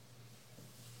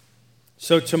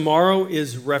So tomorrow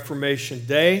is Reformation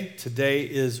Day. Today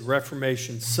is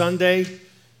Reformation Sunday.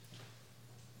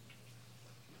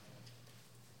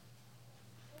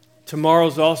 Tomorrow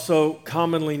is also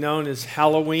commonly known as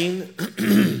Halloween.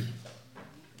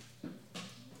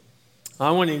 I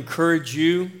want to encourage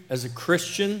you as a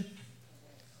Christian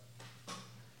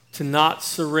to not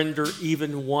surrender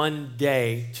even one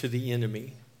day to the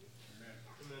enemy.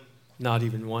 Not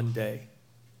even one day.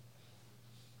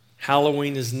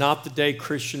 Halloween is not the day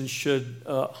Christians should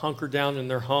hunker down in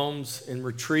their homes and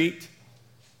retreat,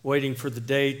 waiting for the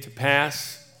day to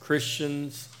pass.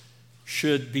 Christians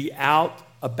should be out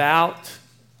about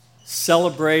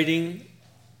celebrating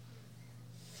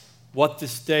what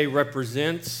this day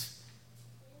represents.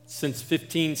 Since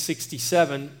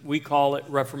 1567, we call it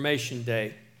Reformation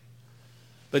Day.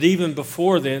 But even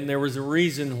before then, there was a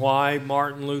reason why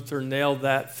Martin Luther nailed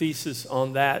that thesis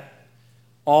on that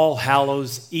All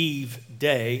Hallows Eve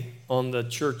day on the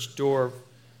church door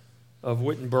of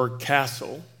Wittenberg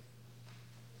Castle.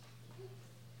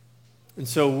 And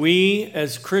so we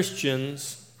as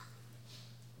Christians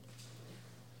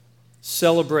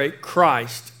celebrate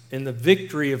Christ and the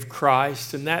victory of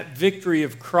Christ, and that victory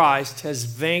of Christ has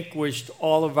vanquished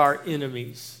all of our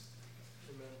enemies.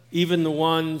 Amen. Even the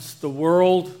ones the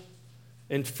world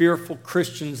and fearful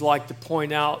Christians like to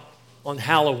point out on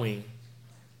Halloween.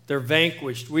 They're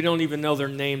vanquished. We don't even know their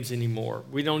names anymore.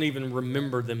 We don't even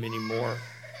remember them anymore.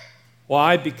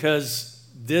 Why? Because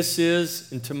this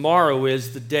is and tomorrow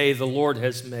is the day the Lord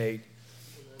has made,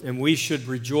 and we should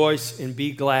rejoice and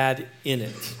be glad in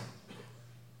it.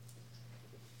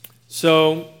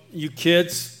 So, you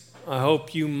kids, I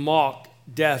hope you mock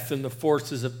death and the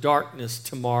forces of darkness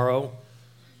tomorrow,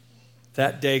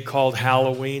 that day called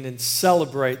Halloween, and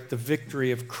celebrate the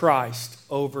victory of Christ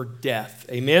over death.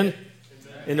 Amen?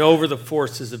 And over the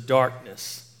forces of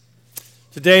darkness.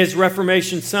 Today is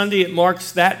Reformation Sunday. It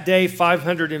marks that day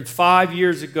 505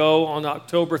 years ago on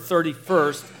October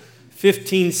 31st,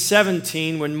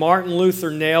 1517, when Martin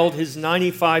Luther nailed his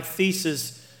 95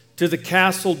 Theses to the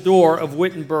castle door of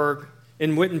Wittenberg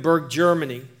in Wittenberg,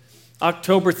 Germany.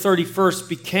 October 31st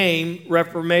became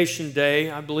Reformation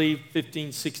Day, I believe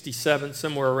 1567,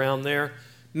 somewhere around there,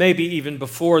 maybe even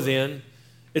before then.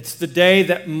 It's the day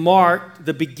that marked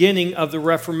the beginning of the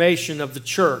Reformation of the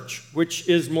church, which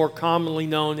is more commonly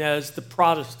known as the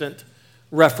Protestant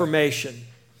Reformation.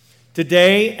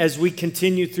 Today, as we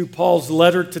continue through Paul's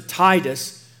letter to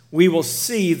Titus, we will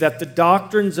see that the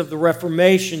doctrines of the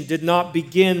Reformation did not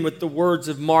begin with the words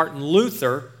of Martin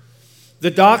Luther.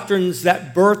 The doctrines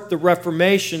that birthed the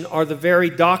Reformation are the very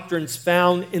doctrines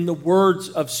found in the words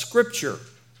of Scripture.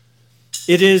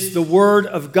 It is the Word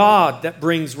of God that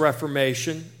brings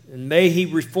reformation, and may He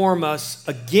reform us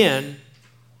again,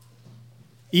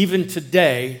 even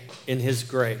today, in His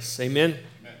grace. Amen?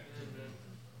 Amen.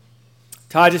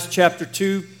 Titus chapter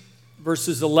 2,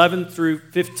 verses 11 through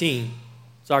 15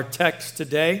 is our text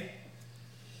today.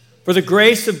 For the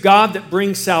grace of God that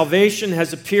brings salvation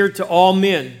has appeared to all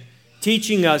men,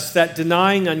 teaching us that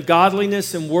denying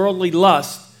ungodliness and worldly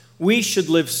lust, we should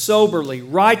live soberly,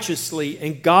 righteously,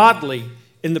 and godly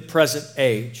in the present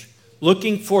age,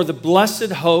 looking for the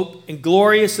blessed hope and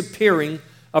glorious appearing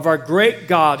of our great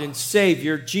God and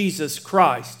Savior, Jesus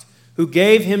Christ, who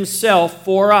gave Himself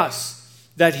for us,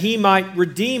 that He might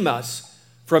redeem us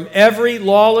from every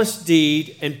lawless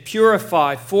deed and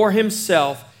purify for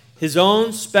Himself His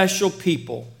own special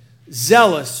people,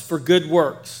 zealous for good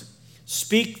works.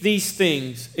 Speak these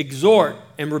things, exhort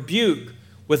and rebuke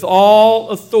with all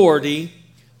authority.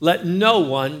 Let no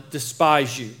one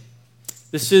despise you.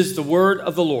 This is the word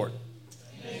of the Lord.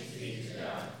 Thanks be to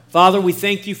God. Father, we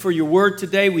thank you for your word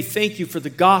today. We thank you for the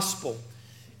gospel.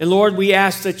 And Lord, we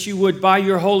ask that you would, by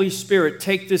your Holy Spirit,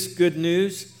 take this good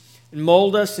news and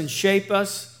mold us and shape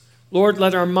us. Lord,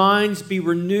 let our minds be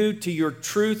renewed to your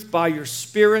truth by your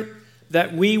Spirit,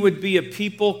 that we would be a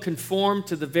people conformed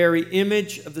to the very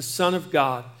image of the Son of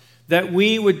God, that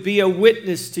we would be a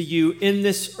witness to you in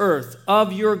this earth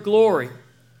of your glory,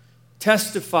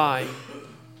 testifying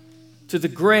to the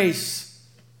grace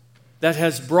that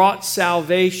has brought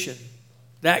salvation,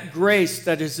 that grace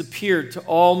that has appeared to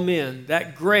all men,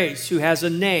 that grace who has a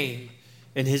name,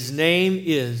 and His name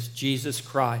is Jesus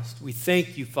Christ. We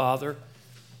thank you, Father,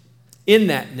 in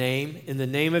that name, in the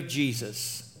name of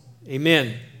Jesus.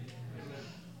 Amen.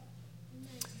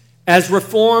 As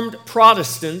Reformed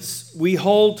Protestants, we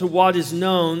hold to what is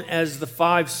known as the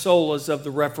five solas of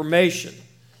the Reformation.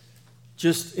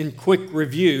 Just in quick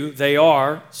review, they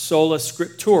are sola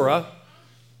scriptura,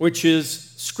 which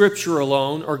is Scripture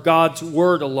alone, or God's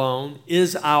Word alone,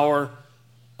 is our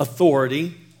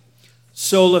authority.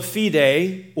 sola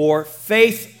fide, or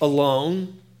faith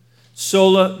alone,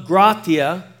 sola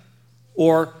gratia,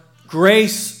 or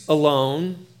grace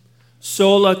alone,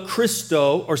 sola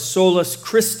Christo, or solus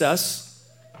Christus,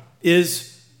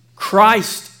 is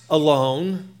Christ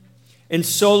alone, and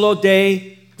solo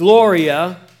Deo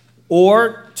Gloria,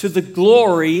 or to the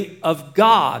glory of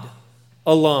God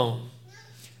alone.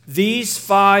 These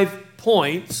 5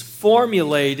 points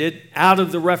formulated out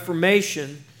of the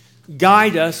Reformation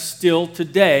guide us still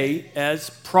today as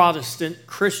Protestant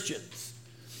Christians.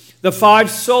 The 5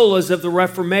 solas of the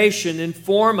Reformation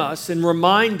inform us and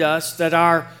remind us that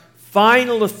our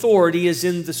final authority is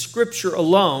in the Scripture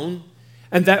alone,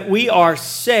 and that we are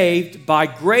saved by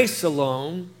grace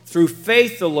alone, through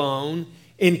faith alone,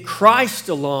 in Christ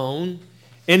alone,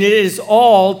 and it is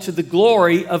all to the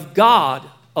glory of God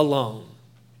alone.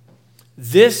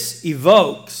 This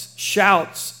evokes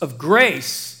shouts of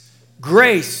grace,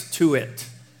 grace to it.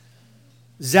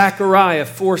 Zechariah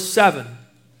 4:7.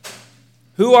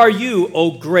 Who are you,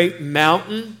 O great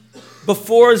mountain?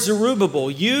 Before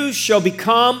Zerubbabel, you shall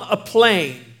become a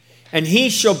plain, and he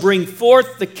shall bring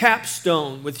forth the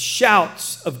capstone with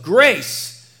shouts of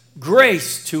grace,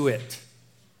 grace to it.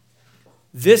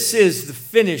 This is the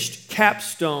finished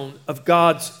capstone of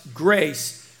God's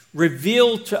grace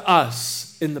revealed to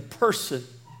us in the person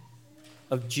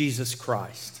of Jesus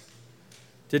Christ.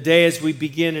 Today, as we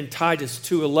begin in Titus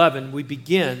 2:11, we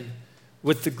begin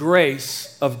with the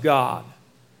grace of God.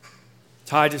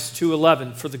 Titus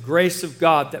 2:11, for the grace of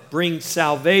God that brings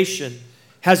salvation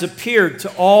has appeared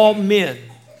to all men,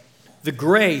 the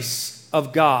grace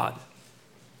of God.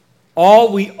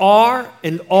 All we are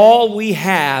and all we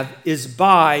have is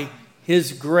by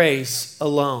His grace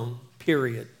alone,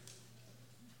 period.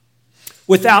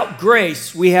 Without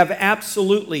grace, we have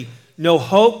absolutely no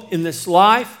hope in this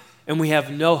life, and we have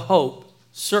no hope,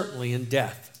 certainly, in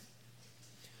death.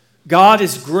 God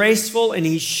is graceful, and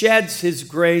He sheds His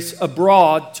grace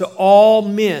abroad to all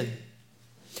men.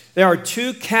 There are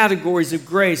 2 categories of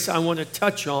grace I want to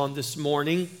touch on this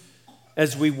morning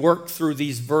as we work through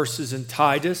these verses in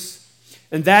Titus.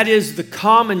 And that is the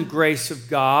common grace of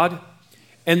God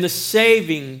and the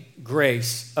saving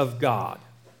grace of God.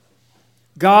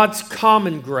 God's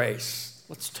common grace.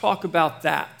 Let's talk about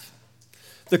that.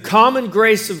 The common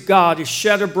grace of God is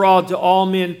shed abroad to all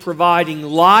men, providing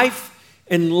life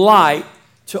and light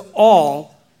to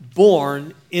all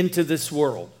born into this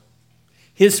world.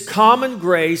 His common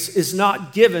grace is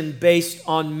not given based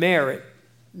on merit.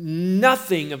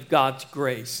 Nothing of God's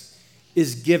grace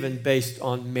is given based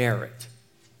on merit.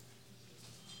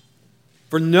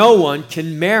 For no one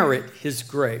can merit His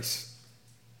grace.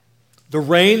 The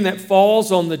rain that falls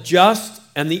on the just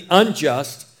and the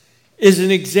unjust is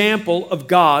an example of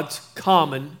God's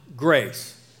common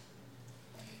grace.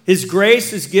 His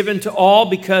grace is given to all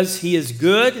because He is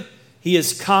good, He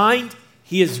is kind,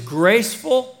 He is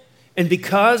graceful, and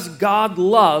because God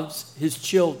loves His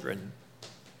children.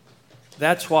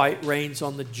 That's why it rains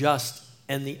on the just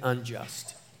and the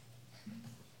unjust.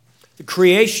 The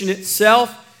creation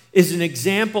itself is an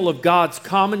example of God's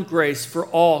common grace for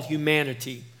all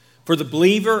humanity, for the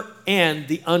believer and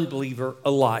the unbeliever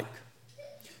alike.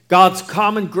 God's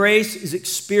common grace is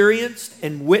experienced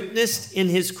and witnessed in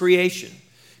His creation.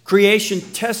 Creation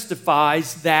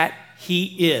testifies that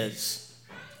He is.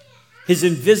 His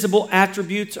invisible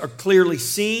attributes are clearly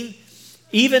seen,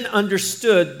 even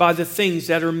understood by the things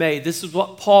that are made. This is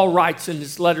what Paul writes in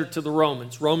his letter to the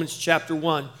Romans, Romans chapter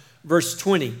 1, verse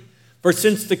 20. For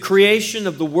since the creation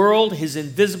of the world, His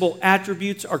invisible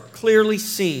attributes are clearly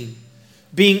seen,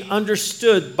 being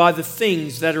understood by the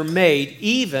things that are made,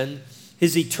 even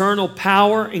His eternal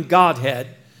power and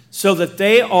Godhead, so that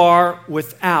they are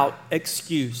without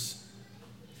excuse.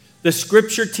 The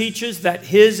Scripture teaches that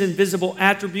His invisible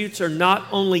attributes are not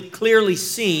only clearly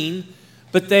seen,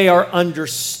 but they are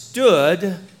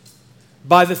understood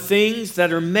by the things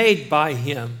that are made by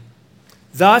Him.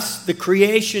 Thus, the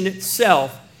creation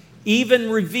itself even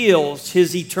reveals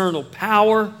His eternal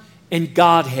power and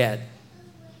Godhead.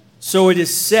 So it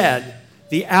is said,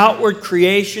 the outward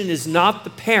creation is not the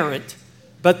parent,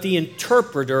 but the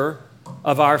interpreter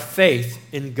of our faith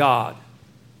in God.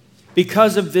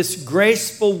 Because of this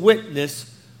graceful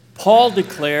witness, Paul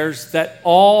declares that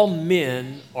all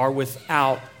men are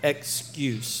without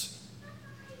excuse.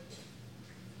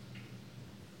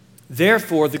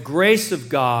 Therefore, the grace of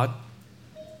God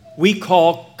we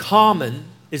call common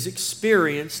is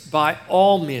experienced by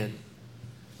all men.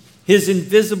 His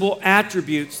invisible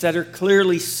attributes that are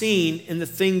clearly seen in the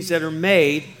things that are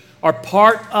made are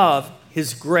part of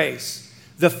His grace.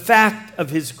 The fact of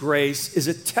His grace is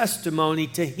a testimony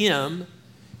to Him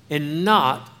and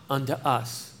not unto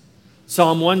us.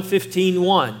 Psalm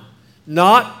 115:1.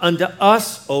 Not unto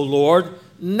us, O Lord,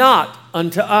 not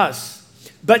unto us,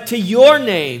 but to your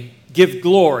name give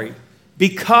glory,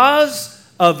 because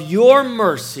of your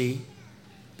mercy,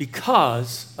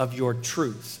 because of your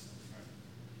truth.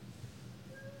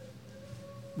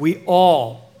 We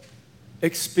all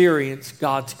experience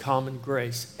God's common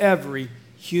grace. Every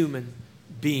human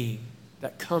being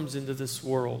that comes into this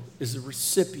world is a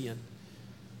recipient,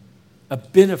 a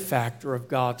benefactor of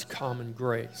God's common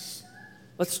grace.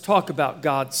 Let's talk about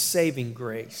God's saving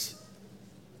grace.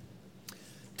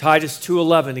 Titus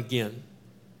 2:11 again.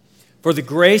 For the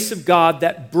grace of God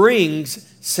that brings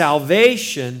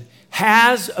salvation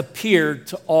has appeared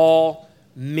to all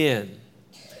men.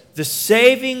 The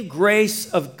saving grace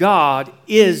of God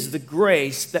is the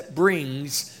grace that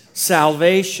brings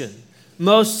salvation.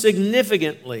 Most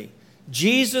significantly,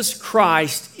 Jesus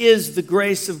Christ is the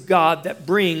grace of God that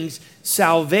brings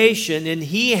salvation, and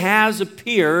He has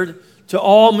appeared to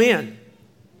all men.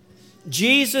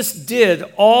 Jesus did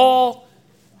all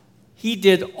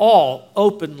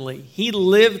openly. He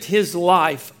lived His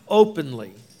life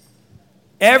openly.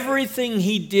 Everything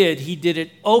He did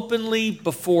it openly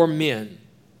before men.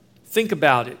 Think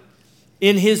about it.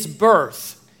 In His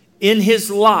birth, in His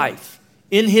life,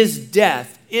 in His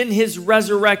death, in His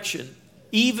resurrection,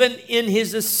 even in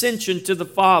His ascension to the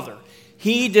Father,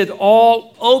 He did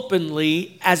all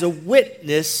openly as a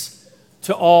witness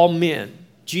to all men.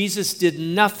 Jesus did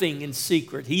nothing in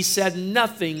secret. He said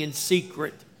nothing in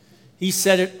secret. He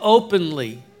said it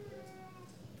openly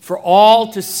for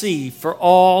all to see, for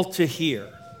all to hear.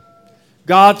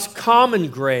 God's common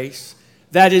grace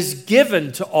that is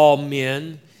given to all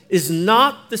men is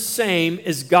not the same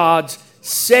as God's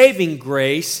saving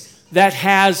grace that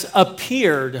has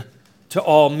appeared to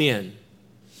all men.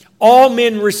 All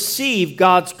men receive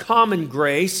God's common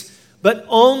grace, but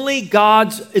only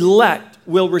God's elect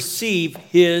will receive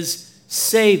His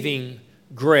saving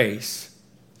grace.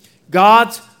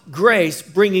 God's grace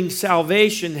bringing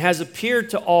salvation has appeared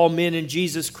to all men in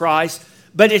Jesus Christ,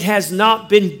 but it has not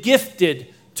been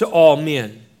gifted to all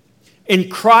men. In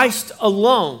Christ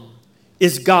alone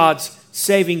is God's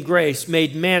saving grace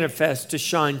made manifest to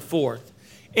shine forth.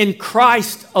 In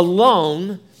Christ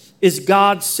alone is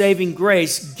God's saving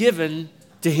grace given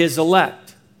to His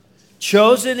elect,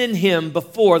 chosen in Him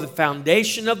before the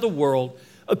foundation of the world,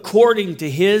 according to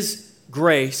His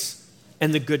grace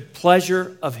and the good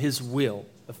pleasure of His will.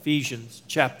 Ephesians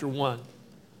chapter 1.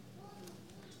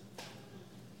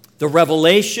 The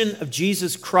revelation of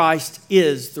Jesus Christ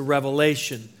is the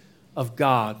revelation of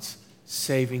God's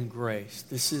saving grace.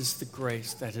 This is the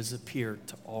grace that has appeared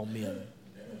to all men.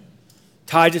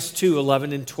 Titus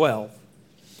 2:11 and 12.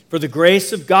 For the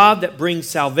grace of God that brings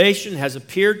salvation has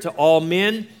appeared to all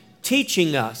men,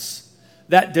 teaching us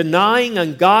that denying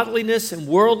ungodliness and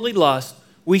worldly lust,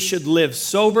 we should live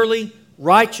soberly,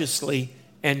 righteously,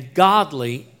 and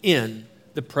godly in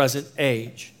the present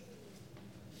age.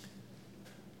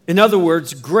 In other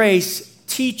words, grace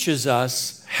teaches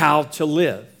us how to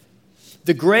live.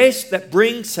 The grace that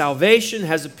brings salvation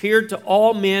has appeared to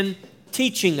all men,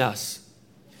 teaching us.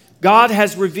 God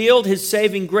has revealed His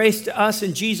saving grace to us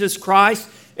in Jesus Christ,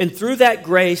 and through that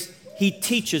grace, He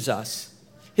teaches us.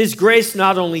 His grace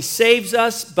not only saves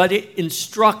us, but it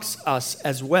instructs us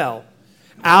as well.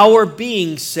 Our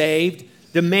being saved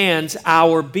demands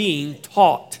our being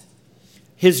taught.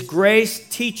 His grace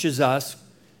teaches us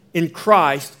in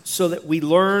Christ so that we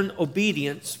learn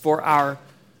obedience for our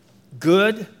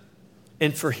good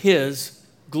and for His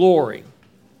glory.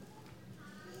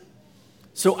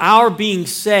 So our being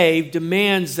saved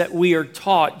demands that we are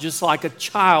taught, just like a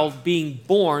child being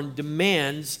born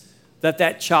demands that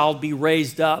that child be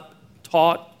raised up,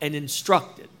 taught, and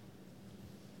instructed.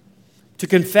 To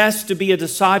confess to be a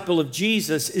disciple of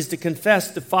Jesus is to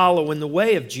confess to follow in the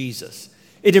way of Jesus.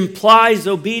 It implies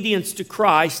obedience to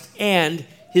Christ and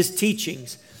His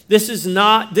teachings. This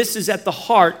is at the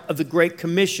heart of the Great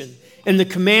Commission and the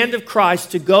command of Christ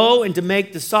to go and to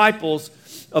make disciples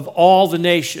of all the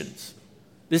nations.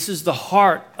 This is the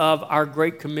heart of our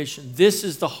Great Commission. This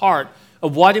is the heart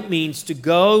of what it means to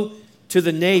go to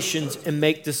the nations and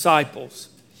make disciples.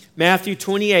 Matthew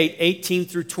 28:18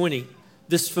 through 20.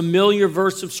 This familiar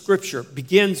verse of Scripture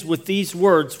begins with these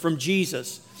words from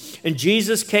Jesus. And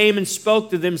Jesus came and spoke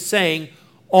to them, saying,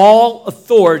 all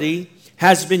authority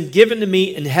has been given to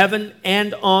me in heaven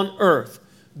and on earth.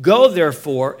 Go,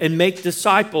 therefore, and make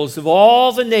disciples of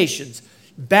all the nations,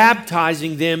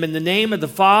 baptizing them in the name of the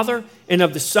Father and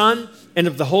of the Son and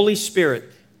of the Holy Spirit,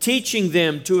 teaching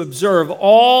them to observe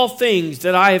all things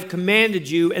that I have commanded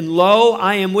you. And lo,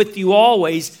 I am with you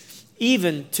always,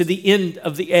 even to the end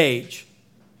of the age.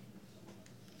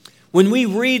 When we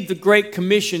read the Great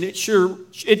Commission, it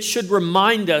should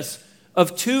remind us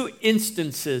of two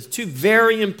instances, two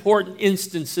very important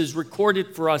instances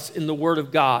recorded for us in the Word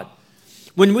of God.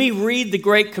 When we read the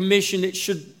Great Commission, it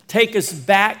should take us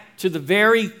back to the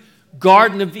very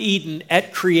Garden of Eden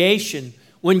at creation,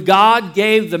 when God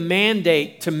gave the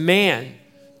mandate to man,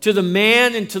 to the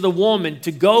man and to the woman,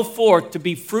 to go forth, to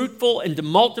be fruitful and to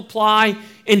multiply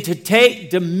and to take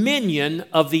dominion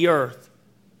of the earth.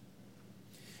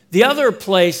 The other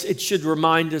place it should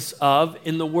remind us of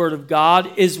in the Word of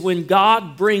God is when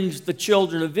God brings the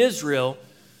children of Israel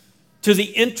to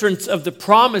the entrance of the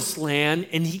promised land,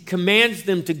 and He commands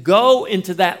them to go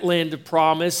into that land of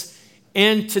promise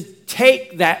and to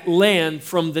take that land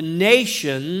from the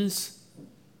nations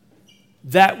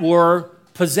that were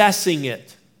possessing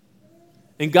it.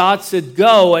 And God said,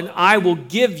 "Go, and I will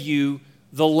give you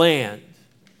the land."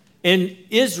 And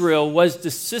Israel was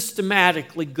to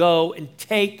systematically go and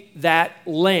take that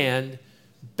land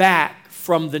back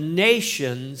from the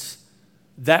nations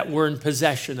that were in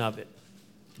possession of it.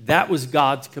 That was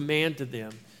God's command to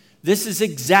them. This is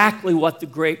exactly what the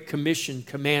Great Commission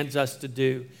commands us to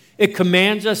do. It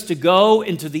commands us to go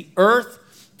into the earth,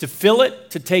 to fill it,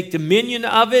 to take dominion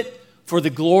of it for the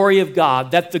glory of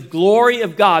God. That the glory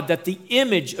of God, that the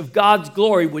image of God's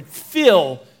glory would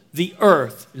fill the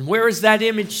earth. And where is that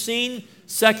image seen?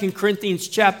 2 Corinthians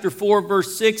chapter 4,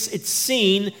 verse 6. It's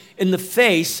seen in the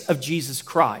face of Jesus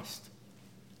Christ.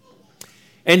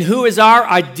 And who is our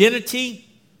identity?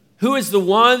 Who is the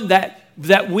one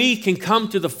that we can come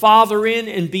to the Father in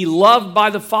and be loved by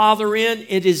the Father in?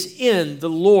 It is in the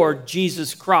Lord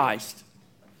Jesus Christ.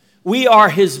 We are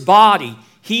His body.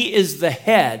 He is the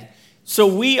head. So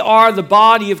we are the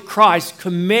body of Christ,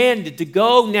 commanded to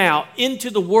go now into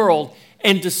the world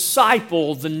and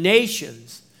disciple the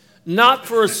nations, not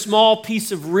for a small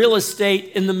piece of real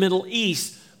estate in the Middle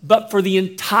East, but for the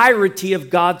entirety of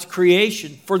God's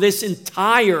creation, for this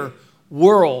entire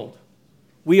world.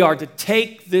 We are to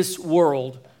take this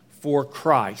world for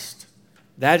Christ.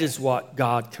 That is what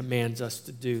God commands us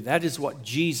to do. That is what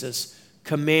Jesus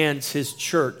commands His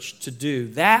church to do.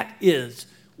 That is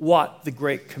what the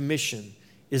Great Commission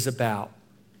is about.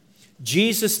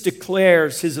 Jesus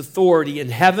declares His authority in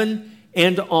heaven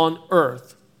and on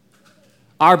earth.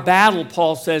 Our battle,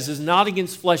 Paul says, is not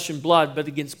against flesh and blood, but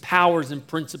against powers and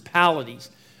principalities,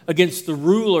 against the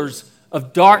rulers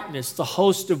of darkness, the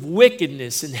host of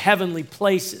wickedness in heavenly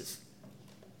places.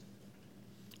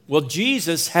 Well,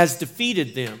 Jesus has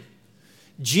defeated them.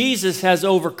 Jesus has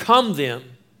overcome them.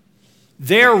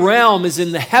 Their realm is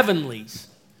in the heavenlies.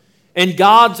 And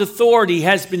God's authority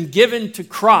has been given to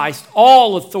Christ.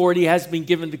 All authority has been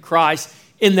given to Christ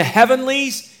in the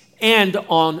heavenlies and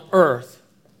on earth.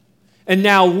 And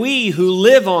now we who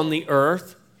live on the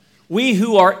earth, we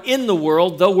who are in the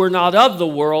world, though we're not of the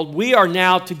world, we are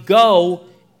now to go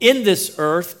in this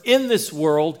earth, in this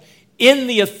world, in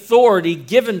the authority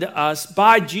given to us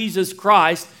by Jesus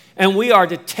Christ, and we are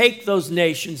to take those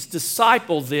nations,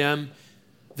 disciple them,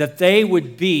 that they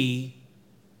would be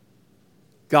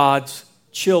God's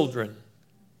children,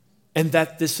 and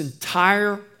that this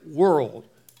entire world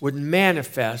would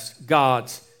manifest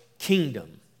God's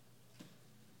kingdom.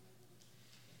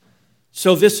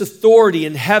 So this authority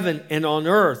in heaven and on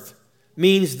earth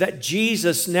means that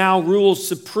Jesus now rules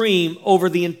supreme over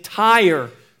the entire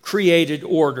created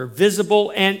order,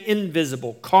 visible and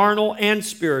invisible, carnal and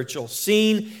spiritual,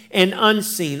 seen and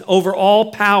unseen, over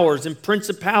all powers and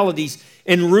principalities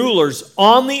and rulers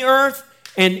on the earth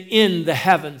and in the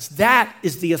heavens. That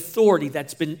is the authority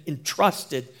that's been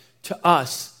entrusted to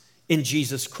us in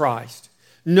Jesus Christ.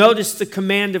 Notice the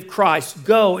command of Christ,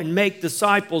 go and make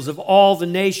disciples of all the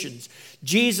nations.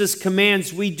 Jesus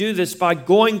commands we do this by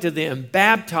going to them,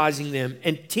 baptizing them,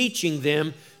 and teaching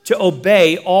them to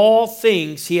obey all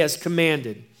things He has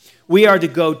commanded. We are to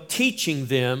go teaching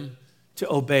them to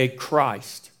obey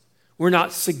Christ. We're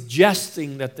not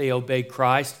suggesting that they obey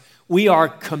Christ. We are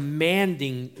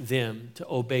commanding them to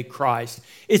obey Christ.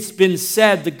 It's been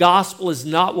said the gospel is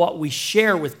not what we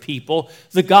share with people.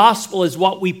 The gospel is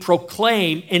what we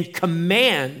proclaim and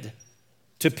command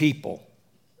to people.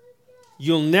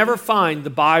 You'll never find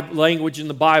the language in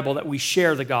the Bible that we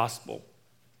share the gospel.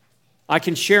 I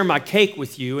can share my cake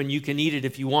with you and you can eat it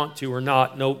if you want to or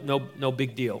not. No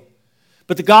big deal.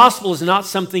 But the gospel is not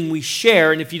something we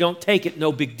share, and if you don't take it,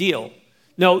 no big deal.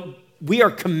 No, we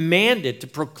are commanded to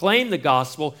proclaim the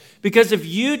gospel, because if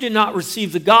you do not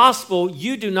receive the gospel,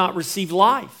 you do not receive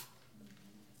life.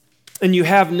 And you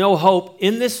have no hope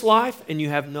in this life, and you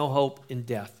have no hope in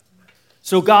death.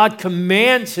 So God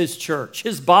commands His church,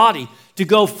 His body, to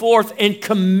go forth and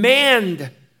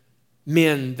command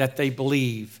men that they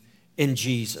believe in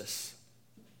Jesus.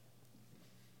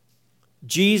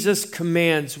 Jesus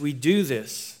commands we do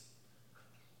this,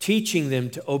 teaching them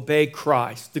to obey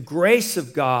Christ. The grace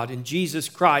of God in Jesus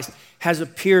Christ has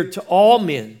appeared to all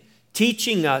men,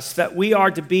 teaching us that we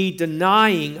are to be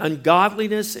denying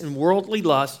ungodliness and worldly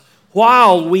lust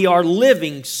while we are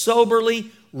living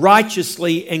soberly,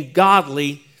 righteously, and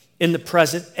godly in the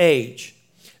present age.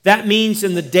 That means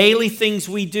in the daily things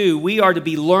we do, we are to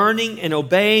be learning and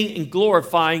obeying and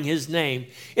glorifying His name.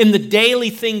 In the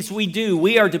daily things we do,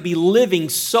 we are to be living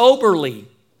soberly,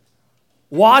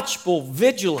 watchful,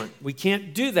 vigilant. We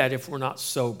can't do that if we're not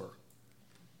sober.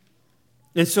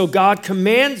 And so God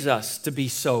commands us to be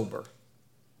sober.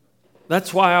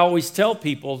 That's why I always tell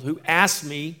people who ask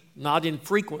me, not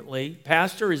infrequently,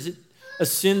 Pastor, is it a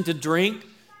sin to drink?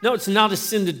 No, it's not a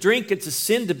sin to drink. It's a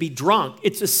sin to be drunk.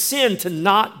 It's a sin to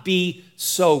not be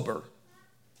sober.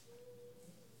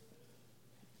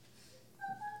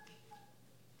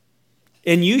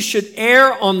 And you should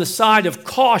err on the side of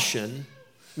caution,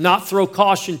 not throw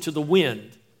caution to the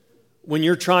wind when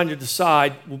you're trying to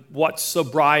decide what's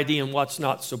sobriety and what's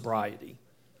not sobriety.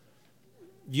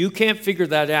 You can't figure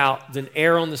that out, then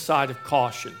err on the side of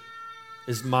caution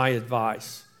is my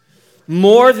advice.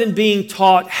 More than being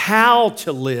taught how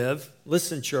to live,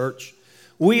 listen, church,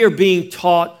 we are being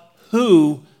taught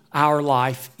who our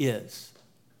life is.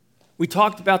 We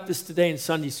talked about this today in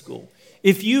Sunday school.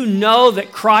 If you know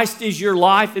that Christ is your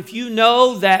life, if you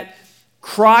know that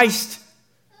Christ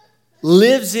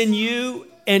lives in you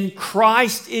and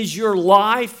Christ is your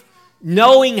life,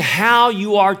 knowing how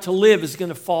you are to live is going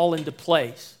to fall into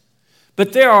place.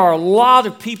 But there are a lot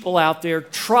of people out there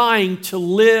trying to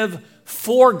live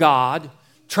for God,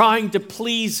 trying to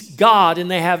please God,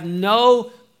 and they have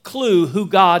no clue who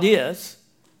God is.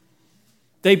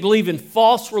 They believe in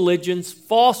false religions,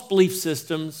 false belief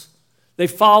systems. They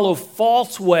follow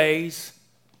false ways.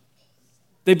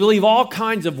 They believe all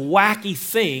kinds of wacky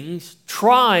things,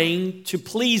 trying to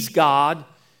please God,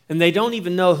 and they don't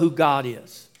even know who God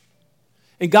is.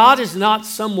 And God is not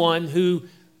someone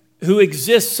who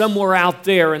exists somewhere out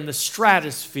there in the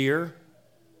stratosphere.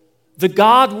 The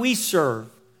God we serve,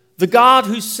 the God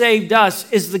who saved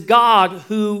us, is the God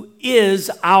who is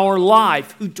our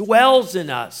life, who dwells in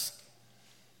us.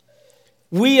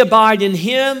 We abide in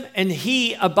Him and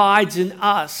He abides in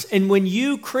us. And when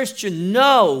you, Christian,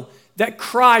 know that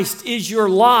Christ is your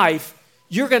life,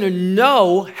 you're going to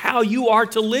know how you are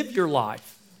to live your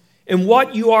life and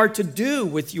what you are to do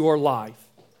with your life.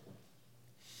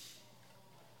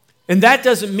 And that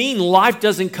doesn't mean life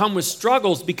doesn't come with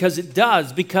struggles, because it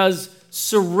does, because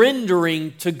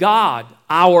surrendering to God,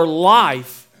 our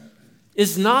life,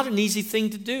 is not an easy thing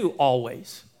to do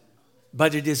always,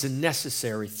 but it is a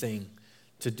necessary thing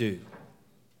to do.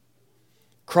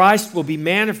 Christ will be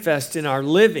manifest in our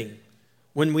living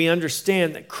when we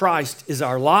understand that Christ is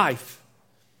our life.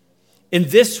 In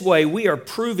this way, we are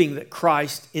proving that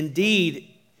Christ indeed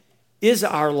is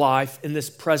our life in this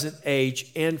present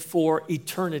age and for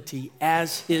eternity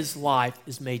as His life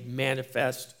is made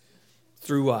manifest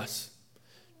through us.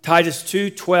 Titus 2,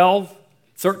 12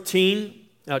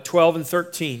 and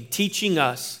 13, teaching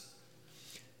us.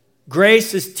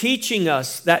 Grace is teaching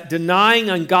us that denying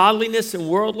ungodliness and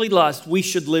worldly lust, we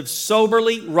should live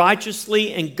soberly,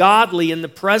 righteously, and godly in the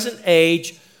present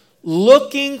age,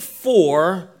 looking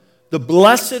for the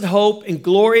blessed hope and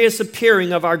glorious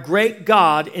appearing of our great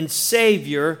God and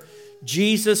Savior,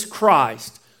 Jesus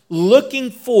Christ. Looking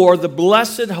for the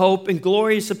blessed hope and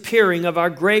glorious appearing of our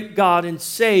great God and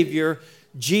Savior,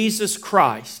 Jesus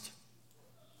Christ.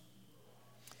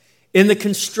 In the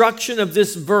construction of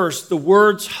this verse, the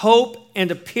words hope and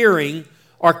appearing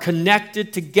are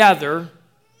connected together.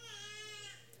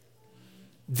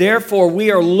 Therefore,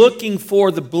 we are looking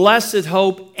for the blessed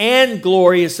hope and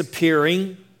glorious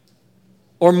appearing,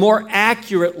 or more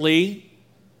accurately,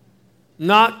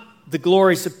 not the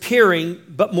glorious appearing,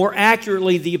 but more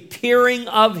accurately, the appearing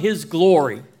of His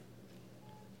glory.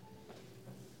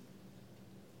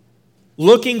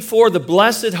 Looking for the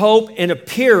blessed hope and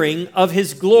appearing of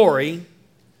His glory.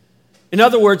 In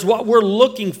other words, what we're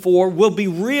looking for will be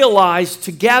realized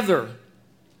together.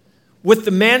 With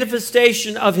the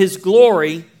manifestation of His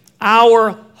glory,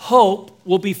 our hope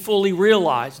will be fully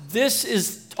realized. This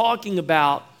is talking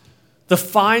about the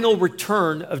final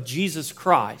return of Jesus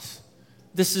Christ.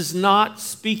 This is not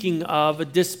speaking of a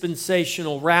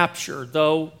dispensational rapture,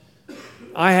 though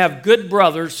I have good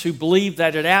brothers who believe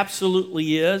that it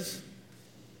absolutely is.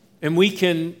 And we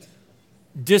can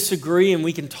disagree and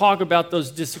we can talk about those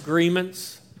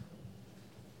disagreements.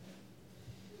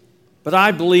 But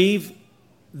I believe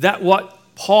that what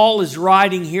Paul is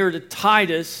writing here to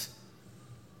Titus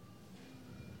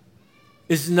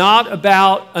is not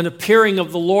about an appearing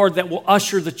of the Lord that will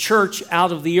usher the church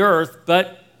out of the earth,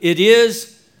 but it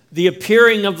is the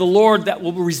appearing of the Lord that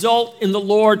will result in the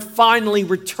Lord finally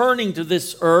returning to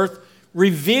this earth,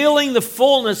 revealing the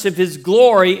fullness of His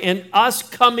glory and us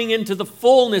coming into the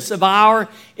fullness of our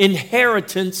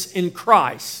inheritance in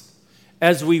Christ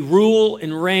as we rule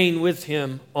and reign with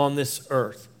Him on this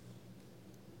earth.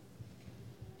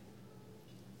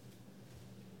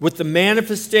 With the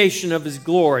manifestation of His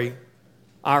glory,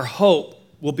 our hope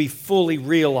will be fully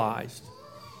realized.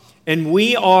 And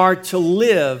we are to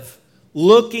live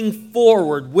looking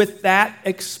forward with that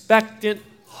expectant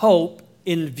hope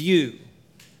in view.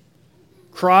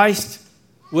 Christ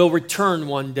will return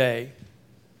one day.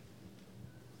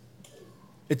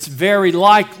 It's very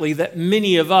likely that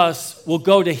many of us will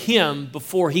go to Him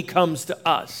before He comes to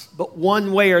us. But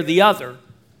one way or the other,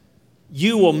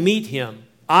 you will meet Him.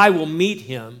 I will meet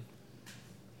Him.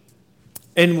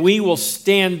 And we will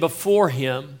stand before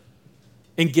Him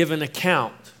and give an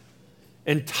account.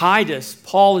 And Titus,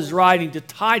 Paul is writing to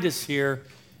Titus here,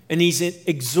 and he's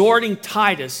exhorting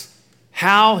Titus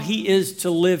how he is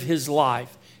to live his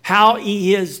life, how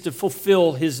he is to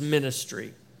fulfill his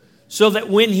ministry, so that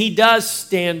when he does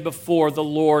stand before the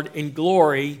Lord in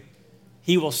glory,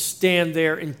 he will stand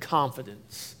there in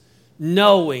confidence,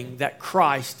 knowing that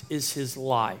Christ is his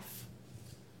life.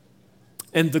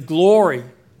 And the glory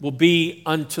will be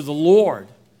unto the Lord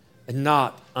and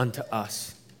not unto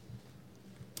us.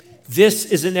 This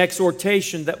is an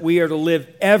exhortation that we are to live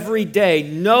every day,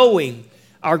 knowing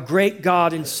our great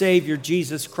God and Savior,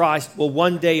 Jesus Christ, will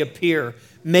one day appear,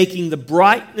 making the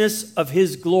brightness of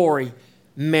His glory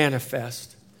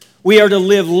manifest. We are to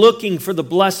live looking for the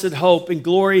blessed hope and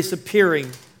glorious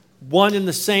appearing, one and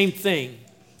the same thing.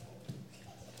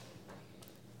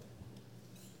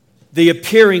 The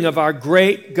appearing of our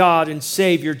great God and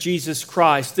Savior, Jesus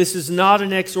Christ. This is not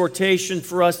an exhortation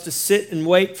for us to sit and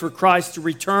wait for Christ to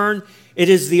return. It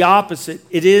is the opposite.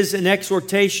 It is an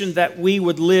exhortation that we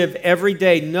would live every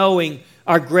day knowing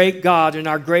our great God and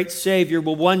our great Savior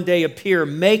will one day appear,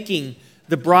 making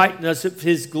the brightness of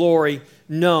His glory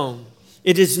known.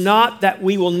 It is not that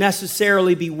we will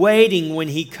necessarily be waiting when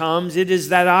He comes. It is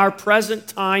that our present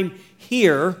time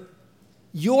here,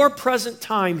 your present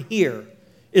time here,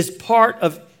 is part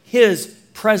of His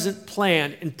present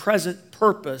plan and present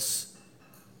purpose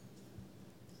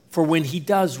for when He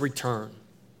does return.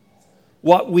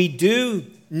 What we do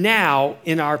now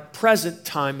in our present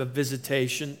time of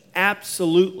visitation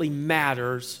absolutely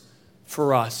matters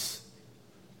for us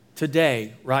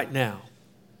today, right now.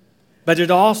 But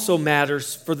it also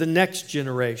matters for the next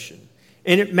generation.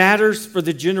 And it matters for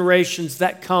the generations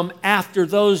that come after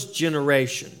those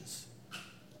generations.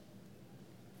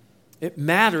 It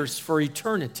matters for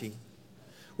eternity.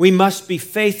 We must be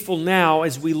faithful now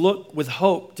as we look with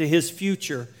hope to His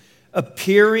future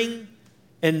appearing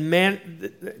and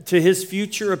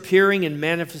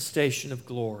manifestation of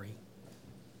glory.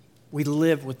 We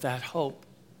live with that hope.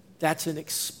 That's an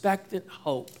expectant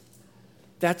hope.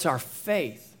 That's our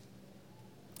faith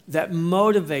that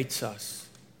motivates us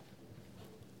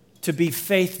to be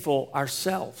faithful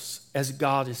ourselves as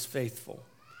God is faithful.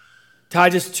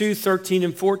 Titus 2:13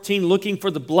 and 14, looking for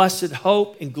the blessed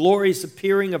hope and glorious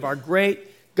appearing of our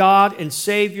great God and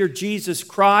Savior, Jesus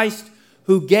Christ,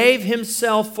 who gave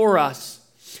Himself for us,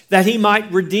 that He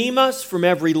might redeem us from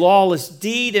every lawless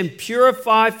deed and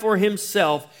purify for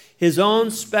Himself His own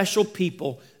special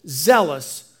people,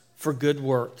 zealous for good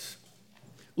works.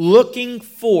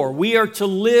 We are to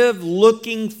live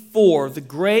looking for the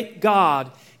great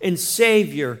God and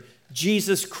Savior,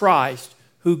 Jesus Christ,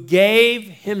 who gave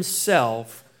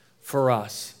Himself for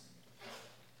us.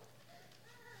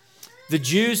 The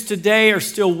Jews today are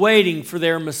still waiting for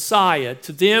their Messiah.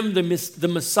 To them, the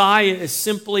Messiah is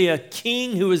simply a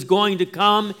king who is going to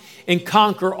come and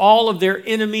conquer all of their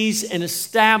enemies and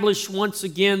establish once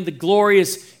again the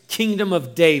glorious kingdom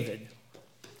of David.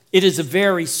 It is a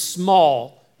very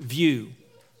small view.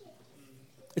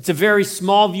 It's a very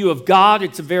small view of God.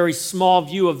 It's a very small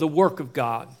view of the work of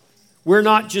God. We're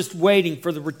not just waiting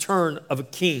for the return of a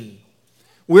king.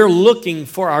 We're looking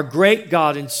for our great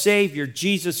God and Savior,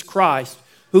 Jesus Christ,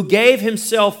 who gave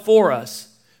Himself for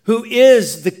us, who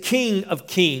is the King of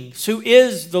kings, who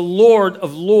is the Lord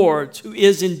of lords, who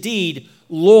is indeed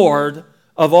Lord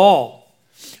of all.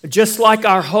 Just like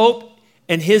our hope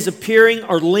and His appearing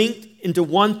are linked into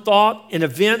one thought and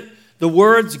event, the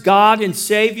words God and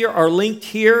Savior are linked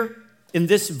here in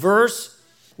this verse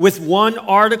with one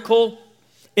article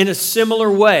in a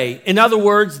similar way. In other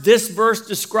words, this verse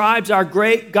describes our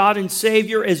great God and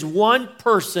Savior as one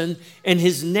person, and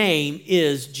his name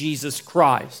is Jesus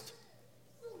Christ.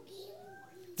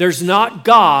 There's not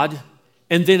God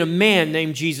and then a man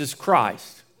named Jesus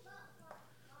Christ.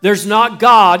 There's not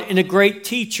God and a great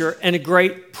teacher and a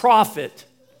great prophet,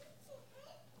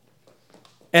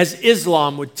 as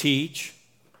Islam would teach,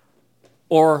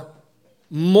 or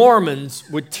Mormons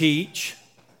would teach,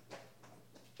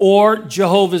 or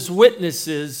Jehovah's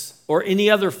Witnesses, or any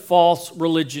other false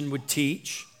religion would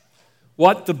teach.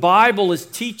 What the Bible is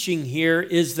teaching here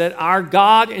is that our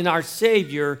God and our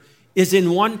Savior is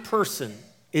in one person.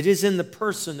 It is in the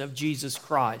person of Jesus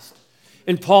Christ.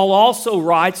 And Paul also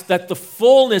writes that the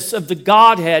fullness of the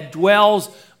Godhead dwells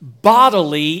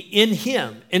bodily in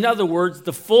him. In other words,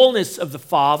 the fullness of the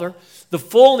Father, the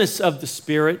fullness of the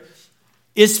Spirit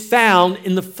is found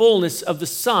in the fullness of the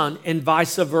Son, and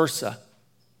vice versa.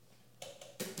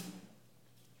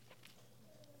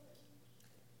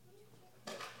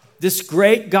 This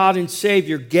great God and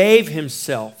Savior gave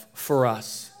himself for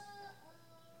us.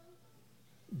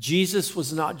 Jesus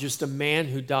was not just a man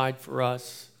who died for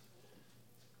us.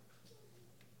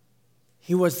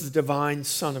 He was the divine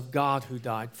Son of God who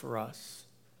died for us.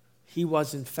 He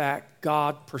was, in fact,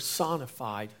 God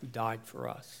personified who died for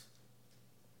us.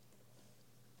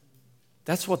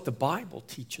 That's what the Bible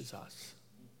teaches us.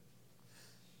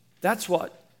 That's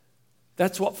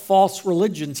what false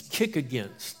religions kick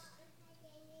against.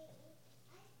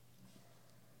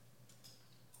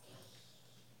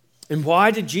 And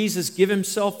why did Jesus give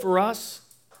himself for us?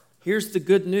 Here's the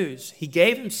good news. He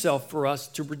gave himself for us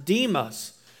to redeem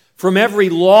us from every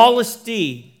lawless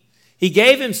deed. He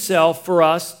gave himself for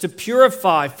us to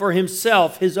purify for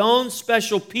himself his own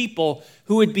special people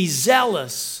who would be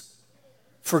zealous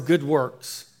for good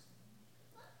works.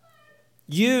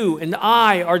 You and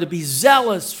I are to be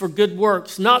zealous for good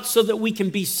works, not so that we can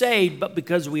be saved, but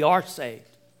because we are saved.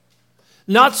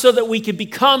 Not so that we can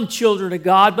become children of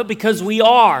God, but because we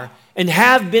are and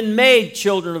have been made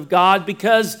children of God,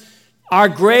 because our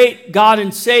great God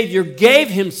and Savior gave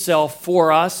himself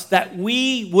for us that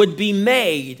we would be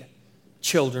made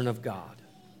children of God.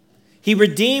 He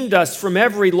redeemed us from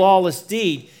every lawless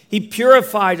deed. He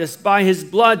purified us by his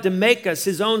blood to make us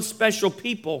his own special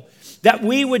people, that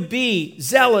we would be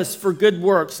zealous for good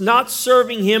works, not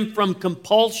serving him from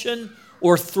compulsion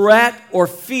or threat or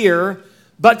fear,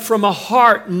 but from a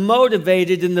heart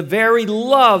motivated in the very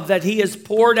love that he has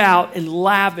poured out and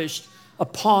lavished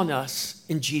upon us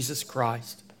in Jesus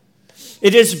Christ.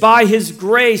 It is by his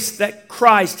grace that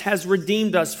Christ has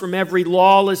redeemed us from every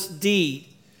lawless deed.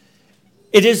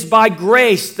 It is by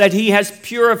grace that he has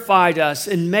purified us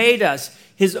and made us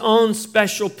his own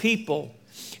special people.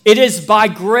 It is by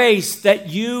grace that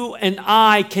you and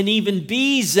I can even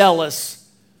be zealous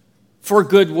for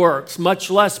good works,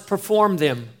 much less perform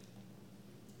them.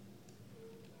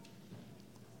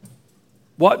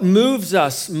 What moves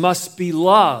us must be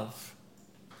love.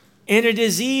 And it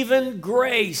is even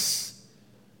grace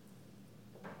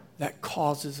that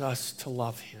causes us to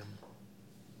love him.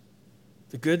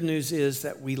 The good news is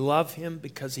that we love him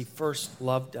because he first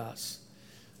loved us.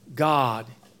 God,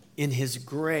 in his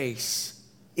grace,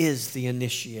 is the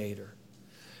initiator.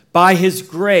 By his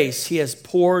grace, he has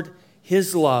poured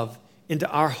his love into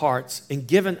our hearts and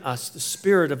given us the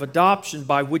spirit of adoption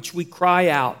by which we cry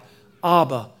out,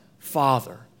 Abba,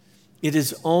 Father. It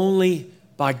is only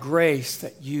by grace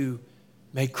that you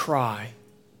may cry,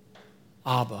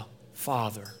 Abba,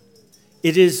 Father.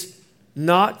 It is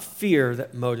not fear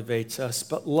that motivates us,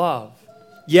 but love.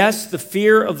 Yes, the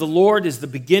fear of the Lord is the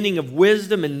beginning of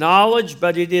wisdom and knowledge,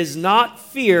 but it is not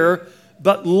fear,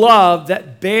 but love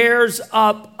that bears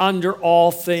up under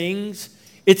all things.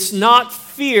 It's not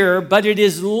fear, but it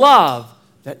is love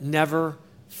that never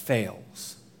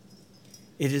fails.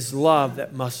 It is love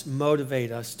that must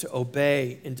motivate us to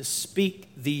obey and to speak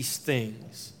these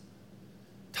things.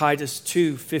 Titus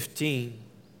 2:15.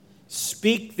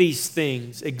 Speak these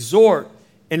things, exhort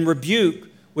and rebuke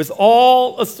with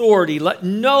all authority. Let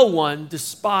no one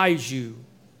despise you.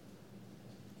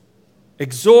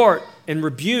 Exhort and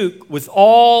rebuke with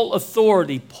all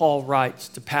authority, Paul writes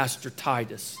to Pastor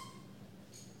Titus.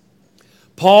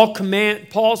 Paul's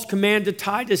command to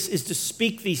Titus is to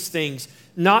speak these things,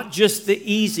 not just the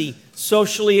easy,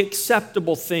 socially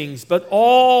acceptable things, but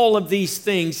all of these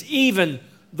things, even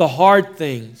the hard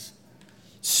things.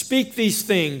 Speak these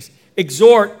things,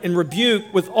 exhort and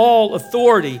rebuke with all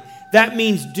authority. That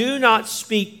means do not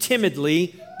speak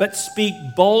timidly, but speak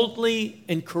boldly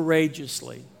and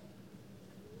courageously.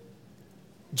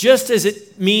 Just as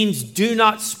it means do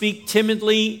not speak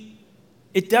timidly,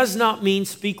 it does not mean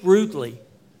speak rudely.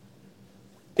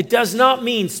 It does not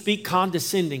mean speak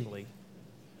condescendingly.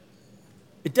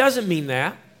 It doesn't mean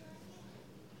that.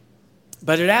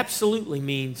 But it absolutely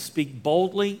means speak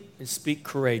boldly and speak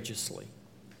courageously.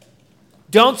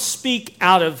 Don't speak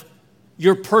out of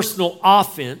your personal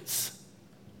offense.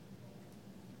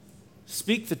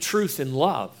 Speak the truth in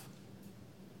love.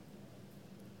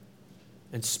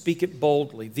 And speak it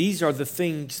boldly. These are the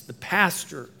things the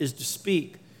pastor is to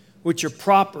speak, which are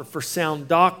proper for sound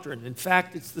doctrine. In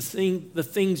fact, it's the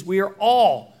things we are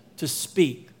all to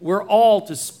speak. We're all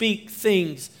to speak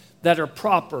things that are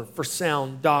proper for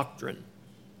sound doctrine.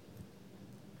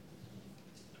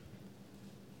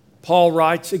 Paul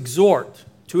writes, exhort.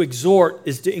 To exhort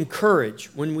is to encourage.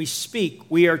 When we speak,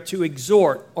 we are to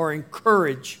exhort or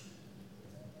encourage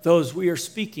those we are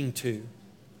speaking to.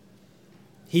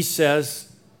 He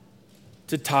says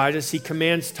to Titus, he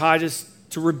commands Titus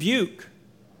to rebuke,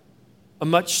 a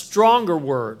much stronger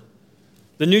word.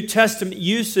 The New Testament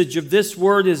usage of this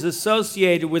word is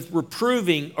associated with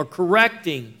reproving or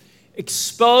correcting,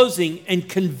 exposing and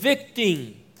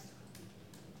convicting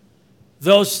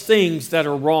those things that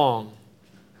are wrong.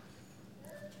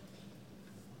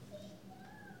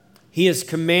 He is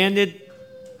commanded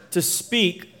to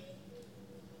speak,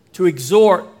 to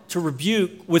exhort, to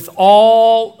rebuke with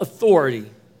all authority.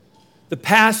 The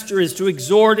pastor is to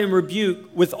exhort and rebuke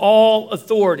with all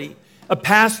authority. A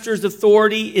pastor's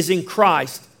authority is in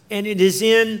Christ, and it is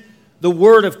in the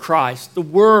Word of Christ, the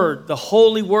Word, the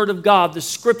holy Word of God, the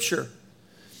Scripture.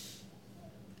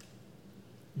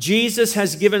 Jesus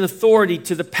has given authority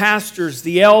to the pastors,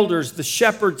 the elders, the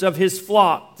shepherds of His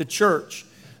flock, the church.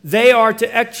 They are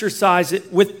to exercise it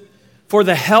for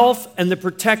the health and the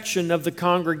protection of the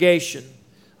congregation.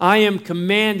 I am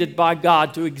commanded by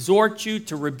God to exhort you,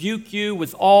 to rebuke you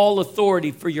with all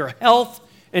authority for your health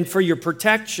and for your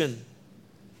protection.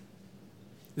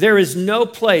 There is no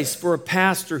place for a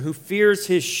pastor who fears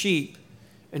his sheep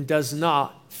and does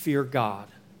not fear God.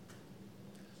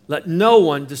 Let no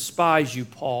one despise you,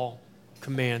 Paul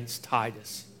commands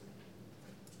Titus.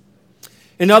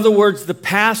 In other words, the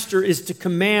pastor is to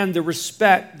command the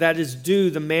respect that is due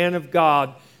the man of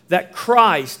God that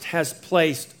Christ has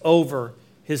placed over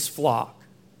his flock.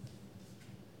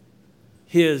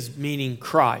 His meaning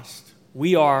Christ.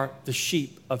 We are the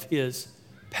sheep of his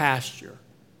pasture.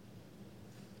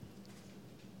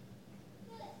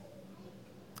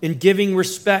 In giving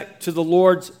respect to the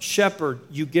Lord's shepherd,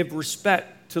 you give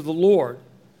respect to the Lord.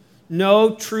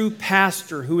 No true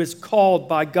pastor who is called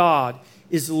by God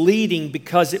is leading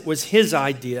because it was his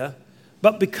idea,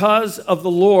 but because of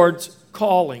the Lord's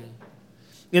calling.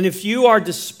 And if you are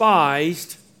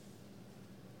despised,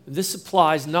 this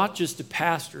applies not just to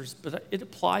pastors, but it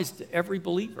applies to every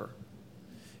believer.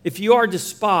 If you are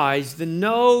despised, then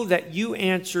know that you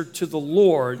answer to the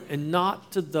Lord and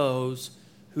not to those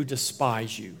who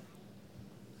despise you.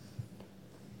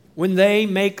 When they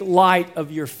make light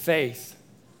of your faith,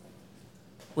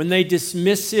 when they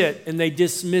dismiss it and they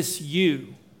dismiss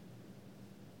you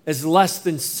as less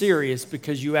than serious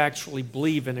because you actually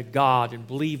believe in a God and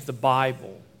believe the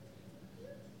Bible,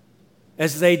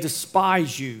 as they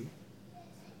despise you,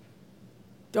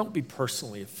 don't be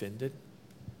personally offended.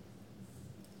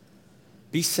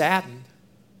 Be saddened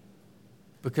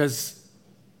because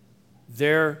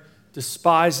their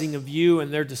despising of you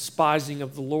and their despising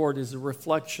of the Lord is a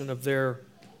reflection of their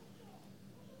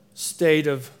state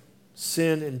of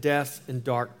sin and death and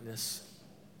darkness.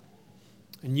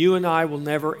 And you and I will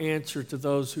never answer to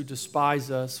those who despise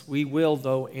us. We will,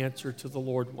 though, answer to the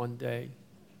Lord one day.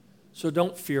 So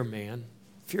don't fear man,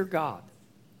 fear God.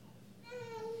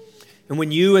 And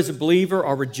when you as a believer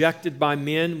are rejected by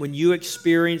men, when you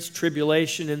experience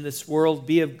tribulation in this world,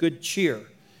 be of good cheer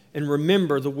and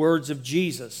remember the words of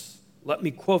Jesus. Let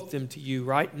me quote them to you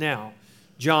right now.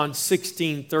 John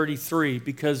 16:33,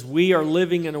 because we are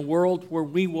living in a world where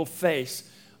we will face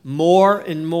more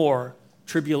and more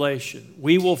tribulation.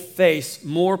 We will face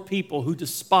more people who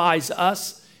despise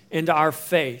us and our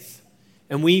faith.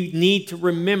 And we need to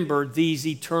remember these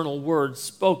eternal words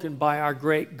spoken by our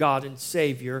great God and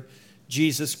Savior,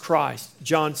 Jesus Christ.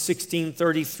 John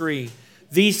 16:33,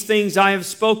 these things I have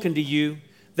spoken to you,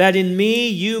 that in me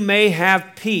you may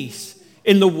have peace.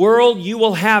 In the world you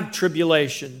will have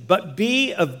tribulation, but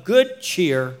be of good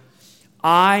cheer.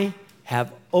 I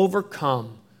have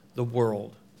overcome the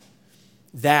world.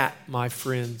 That, my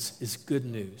friends, is good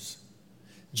news.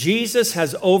 Jesus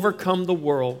has overcome the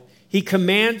world. He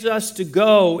commands us to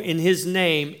go in His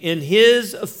name, in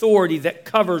His authority that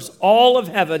covers all of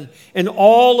heaven and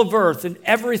all of earth and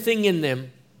everything in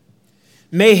them.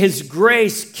 May His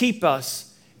grace keep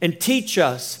us and teach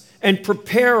us and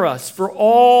prepare us for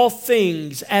all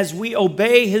things as we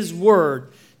obey His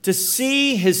word, to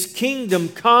see His kingdom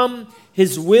come,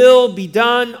 His will be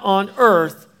done on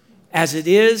earth as it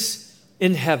is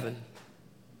in heaven.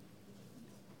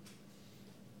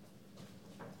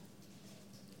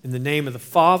 In the name of the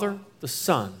Father, the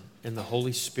Son, and the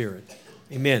Holy Spirit.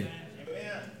 Amen.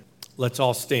 Amen. Let's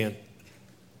all stand.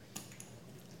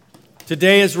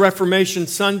 Today is Reformation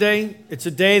Sunday. It's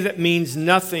a day that means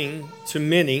nothing to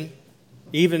many,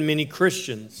 even many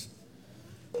Christians.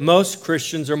 Most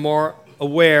Christians are more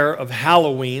aware of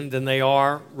Halloween than they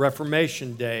are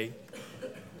Reformation Day.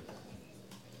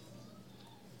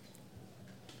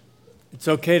 It's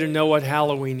okay to know what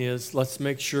Halloween is. Let's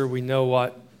make sure we know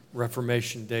what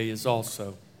Reformation Day is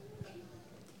also.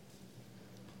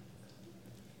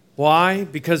 Why?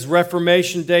 Because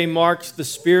Reformation Day marks the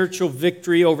spiritual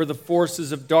victory over the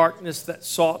forces of darkness that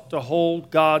sought to hold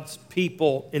God's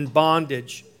people in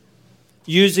bondage,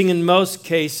 using in most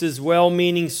cases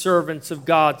well-meaning servants of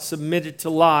God submitted to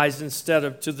lies instead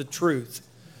of to the truth.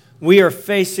 We are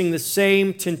facing the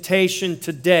same temptation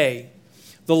today.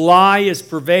 The lie is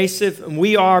pervasive, and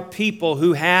we are people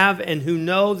who have and who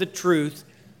know the truth.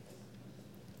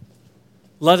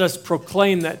 Let us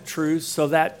proclaim that truth so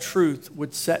that truth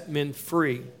would set men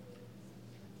free.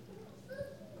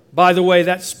 By the way,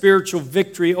 that spiritual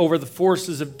victory over the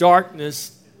forces of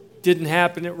darkness didn't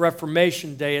happen at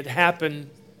Reformation Day. It happened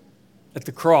at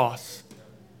the cross.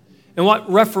 And what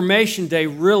Reformation Day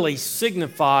really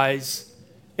signifies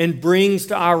and brings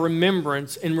to our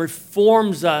remembrance and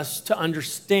reforms us to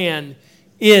understand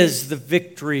is the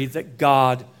victory that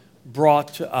God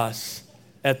brought to us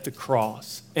at the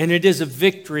cross. And it is a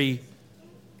victory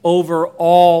over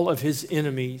all of His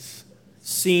enemies,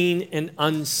 seen and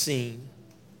unseen.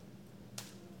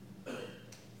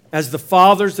 As the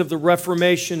fathers of the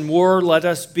Reformation were, let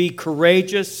us be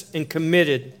courageous and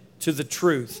committed to the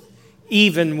truth,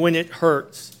 even when it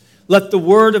hurts. Let the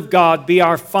Word of God be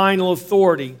our final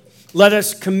authority. Let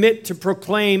us commit to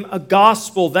proclaim a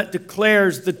gospel that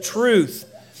declares the truth,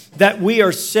 that we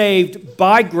are saved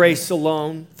by grace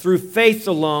alone, through faith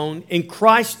alone, in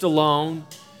Christ alone,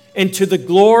 and to the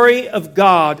glory of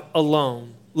God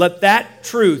alone. Let that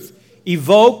truth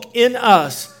evoke in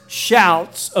us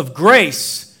shouts of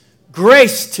grace,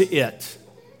 grace to it.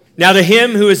 Now to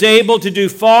Him who is able to do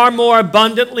far more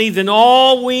abundantly than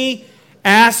all we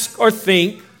ask or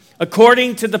think,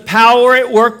 according to the power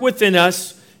at work within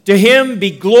us, to Him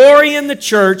be glory in the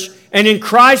church and in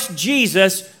Christ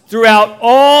Jesus throughout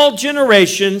all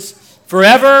generations,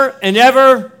 forever and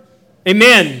ever.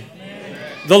 Amen. Amen.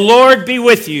 The Lord be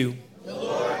with you.